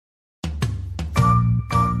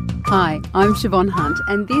Hi, I'm Siobhan Hunt,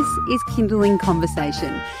 and this is Kindling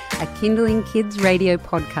Conversation, a Kindling Kids radio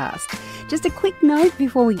podcast. Just a quick note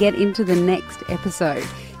before we get into the next episode.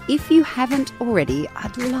 If you haven't already,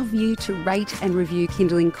 I'd love you to rate and review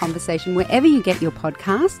Kindling Conversation wherever you get your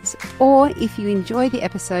podcasts, or if you enjoy the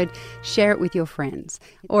episode, share it with your friends.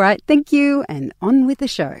 All right, thank you, and on with the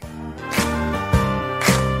show.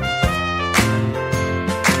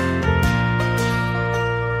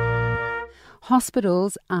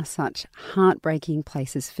 Hospitals are such heartbreaking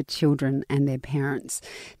places for children and their parents.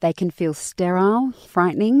 They can feel sterile,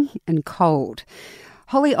 frightening and cold.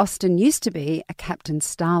 Holly Austin used to be a Captain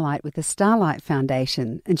Starlight with the Starlight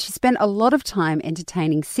Foundation, and she spent a lot of time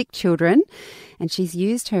entertaining sick children, and she's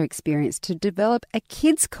used her experience to develop a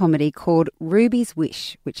kids' comedy called Ruby's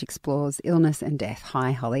Wish, which explores illness and death.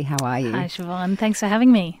 Hi, Holly, how are you? Hi, Siobhan. Thanks for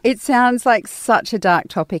having me. It sounds like such a dark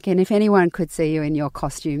topic, and if anyone could see you in your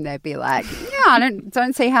costume, they'd be like, yeah, I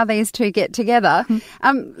don't see how these two get together.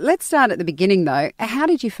 Let's start at the beginning, though. How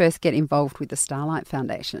did you first get involved with the Starlight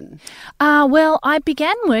Foundation? Well, I began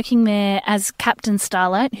working there as Captain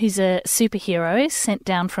Starlight, who's a superhero sent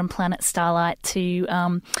down from Planet Starlight to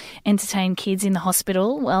entertain kids in the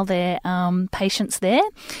hospital while they're patients there.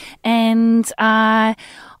 And I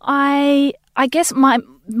guess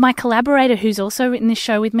my collaborator, who's also written this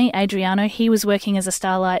show with me, Adriano, he was working as a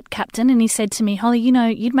Starlight captain, and he said to me, Holly, you know,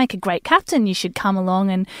 you'd make a great captain. You should come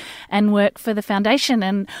along and work for the foundation.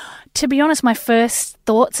 And to be honest, my first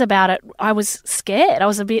thoughts about it, I was scared. I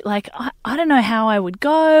was a bit like, I don't know how I would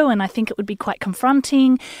go, and I think it would be quite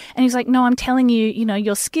confronting. And he's like, no, I'm telling you, you know,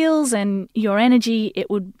 your skills and your energy, it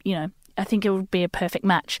would, you know, I think it would be a perfect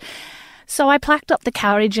match. So I plucked up the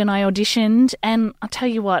courage and I auditioned, and I'll tell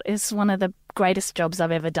you what, it's one of the greatest jobs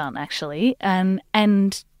I've ever done, actually. And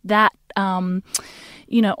that,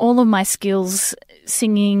 you know, all of my skills,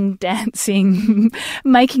 singing, dancing,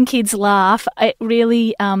 making kids laugh, it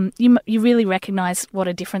really, you really recognise what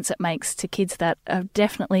a difference it makes to kids that are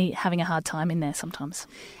definitely having a hard time in there sometimes.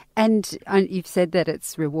 And you've said that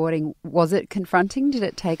it's rewarding. Was it confronting? Did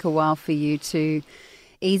it take a while for you to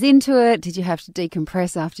ease into it? Did you have to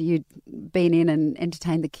decompress after you'd been in and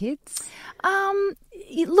entertained the kids?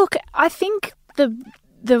 Look, I think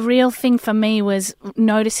the real thing for me was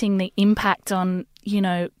noticing the impact on, you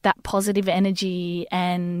know, that positive energy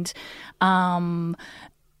and,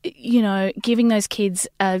 you know, giving those kids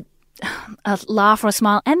a laugh or a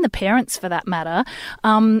smile, and the parents for that matter.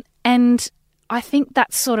 And I think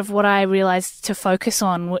that's sort of what I realised to focus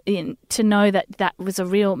on, to know that was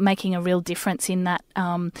making a real difference in that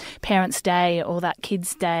parents' day or that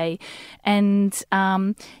kids' day. And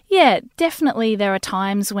yeah, definitely there are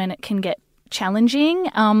times when it can get challenging.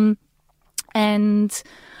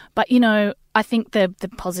 But you know, I think the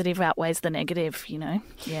positive outweighs the negative, you know.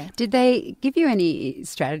 Yeah. Did they give you any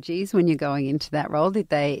strategies when you're going into that role? Did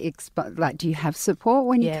they do you have support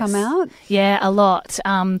when you come out? Yeah, a lot.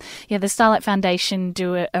 The Starlight Foundation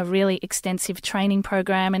do a really extensive training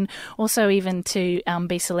program, and also even to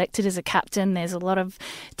be selected as a captain, there's a lot of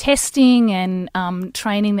testing and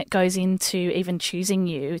training that goes into even choosing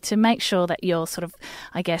you to make sure that you're sort of,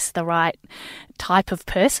 I guess, the right type of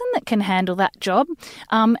person that can handle that job.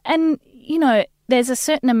 And you know, there's a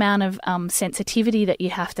certain amount of sensitivity that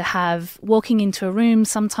you have to have walking into a room.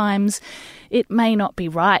 Sometimes it may not be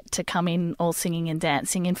right to come in all singing and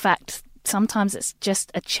dancing. In fact, sometimes it's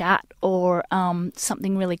just a chat or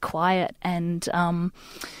something really quiet. And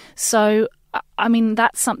so, I mean,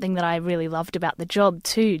 that's something that I really loved about the job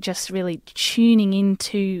too, just really tuning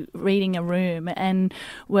into reading a room and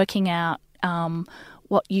working out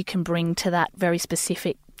what you can bring to that very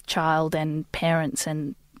specific child and parents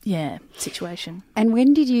and situation. And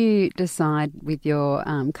when did you decide with your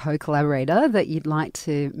co-collaborator that you'd like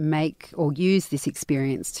to make or use this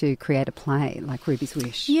experience to create a play like Ruby's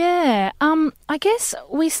Wish? Yeah, I guess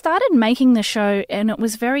we started making the show and it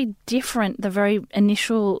was very different, the very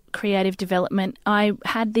initial creative development. I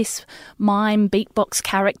had this mime beatbox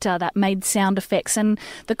character that made sound effects, and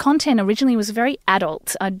the content originally was very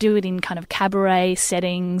adult. I'd do it in kind of cabaret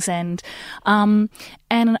settings, and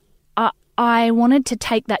I wanted to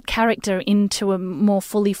take that character into a more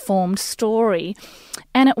fully formed story.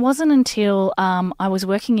 And it wasn't until I was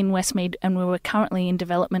working in Westmead, and we were currently in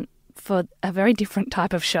development for a very different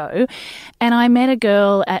type of show, and I met a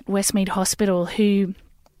girl at Westmead Hospital who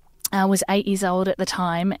was 8 years old at the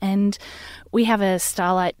time, and we have a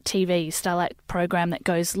Starlight program that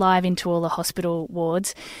goes live into all the hospital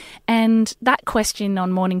wards. And that question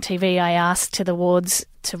on morning TV, I asked to the wards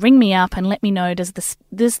to ring me up and let me know, does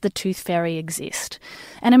the tooth fairy exist?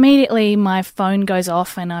 And immediately my phone goes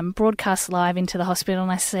off and I'm broadcast live into the hospital,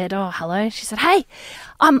 and I said, oh, hello. She said, hey,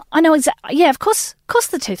 I know exactly. Yeah, of course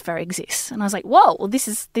the tooth fairy exists. And I was like, whoa, well, this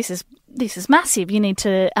is massive. You need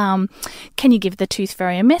to, can you give the tooth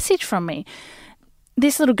fairy a message from me?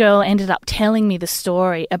 This little girl ended up telling me the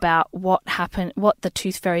story about what happened, what the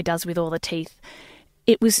tooth fairy does with all the teeth.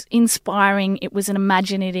 It was inspiring, it was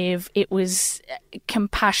imaginative, it was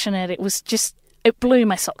compassionate, it blew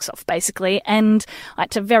my socks off, basically. And I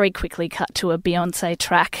had to very quickly cut to a Beyonce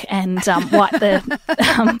track and wipe the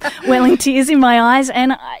welling tears in my eyes.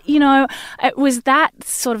 And, it was that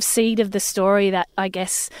sort of seed of the story that I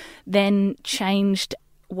guess then changed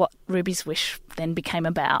what Ruby's Wish then became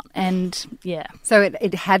about. And yeah. So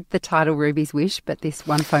it had the title Ruby's Wish, but this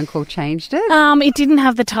one phone call changed it? It didn't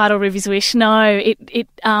have the title Ruby's Wish, no. It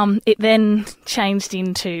then changed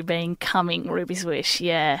into becoming Ruby's Wish,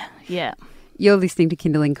 yeah. You're listening to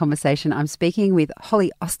Kindling Conversation. I'm speaking with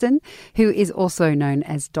Holly Austin, who is also known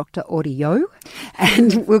as Dr. Audio,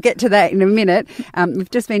 and we'll get to that in a minute.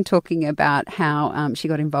 We've just been talking about how she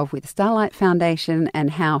got involved with the Starlight Foundation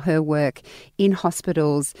and how her work in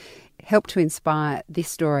hospitals helped to inspire this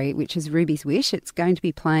story, which is Ruby's Wish. It's going to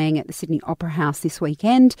be playing at the Sydney Opera House this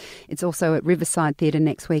weekend. It's also at Riverside Theatre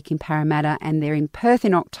next week in Parramatta, and they're in Perth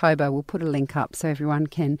in October. We'll put a link up so everyone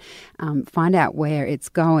can find out where it's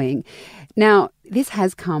going. Now, this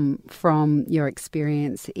has come from your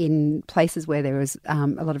experience in places where there was a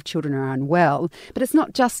lot of children are unwell, but it's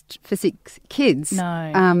not just for sick kids.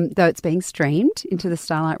 No. Though it's being streamed into the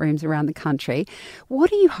Starlight rooms around the country.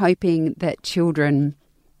 What are you hoping that children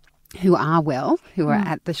who are well, who are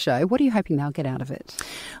at the show, what are you hoping they'll get out of it?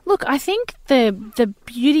 Look, I think the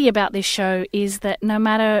beauty about this show is that no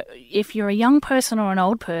matter if you're a young person or an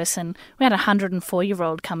old person, we had a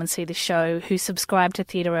 104-year-old come and see the show who subscribed to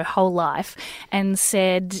theatre her whole life and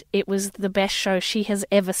said it was the best show she has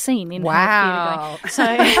ever seen in her theatre going. So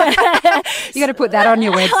you got to put that on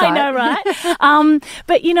your website. I know, right?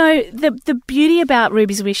 But the beauty about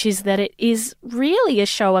Ruby's Wish is that it is really a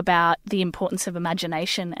show about the importance of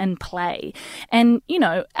imagination and play. And,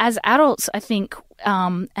 as adults, I think,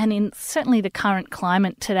 and in certainly the current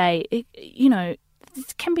climate today, it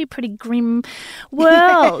can be a pretty grim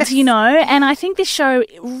world, yes. And I think this show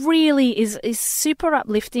really is super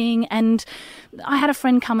uplifting. And I had a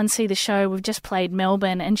friend come and see the show. We've just played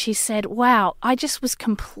Melbourne, and she said, wow, I just was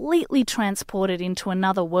completely transported into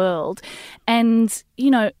another world. And,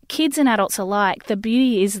 kids and adults alike, the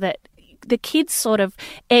beauty is that the kids sort of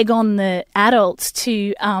egg on the adults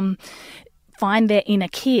to find their inner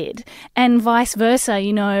kid, and vice versa.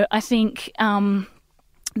 I think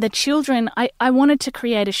the children, I wanted to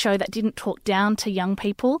create a show that didn't talk down to young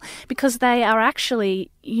people, because they are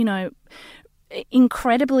actually,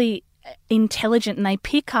 incredibly intelligent, and they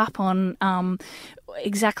pick up on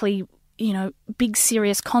exactly big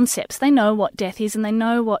serious concepts. They know what death is, and they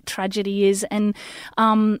know what tragedy is, and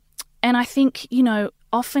I think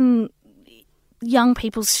often young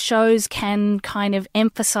people's shows can kind of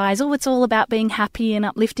emphasise, it's all about being happy and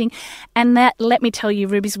uplifting. And that, let me tell you,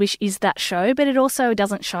 Ruby's Wish is that show, but it also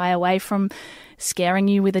doesn't shy away from scaring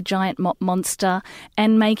you with a giant mop monster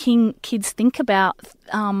and making kids think about,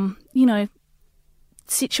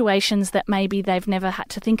 situations that maybe they've never had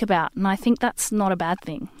to think about. And I think that's not a bad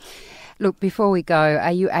thing. Look, before we go,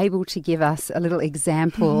 are you able to give us a little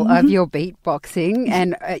example of your beatboxing?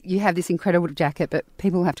 And you have this incredible jacket, but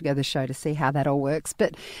people will have to go to the show to see how that all works.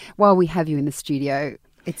 But while we have you in the studio,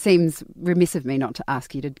 it seems remiss of me not to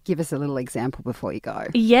ask you to give us a little example before you go.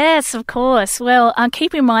 Yes, of course. Well,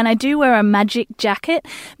 keep in mind, I do wear a magic jacket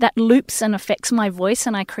that loops and affects my voice,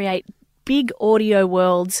 and I create big audio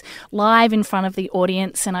worlds live in front of the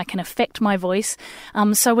audience, and I can affect my voice.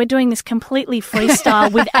 So we're doing this completely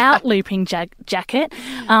freestyle without looping jacket,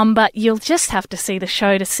 but you'll just have to see the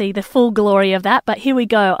show to see the full glory of that. But here we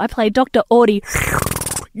go. I play Dr. Audie.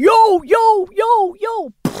 Yo, yo, yo,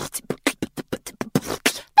 yo.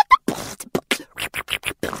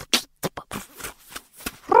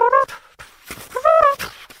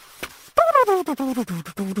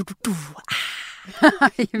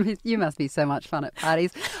 You must be so much fun at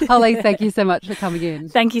parties. Holly, thank you so much for coming in.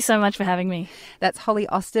 Thank you so much for having me. That's Holly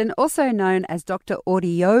Austin, also known as Dr.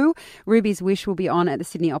 Audio. Ruby's Wish will be on at the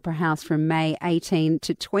Sydney Opera House from May 18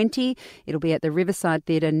 to 20. It'll be at the Riverside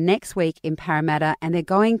Theatre next week in Parramatta, and they're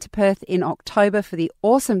going to Perth in October for the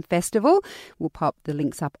awesome festival. We'll pop the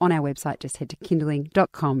links up on our website. Just head to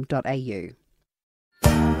kindling.com.au.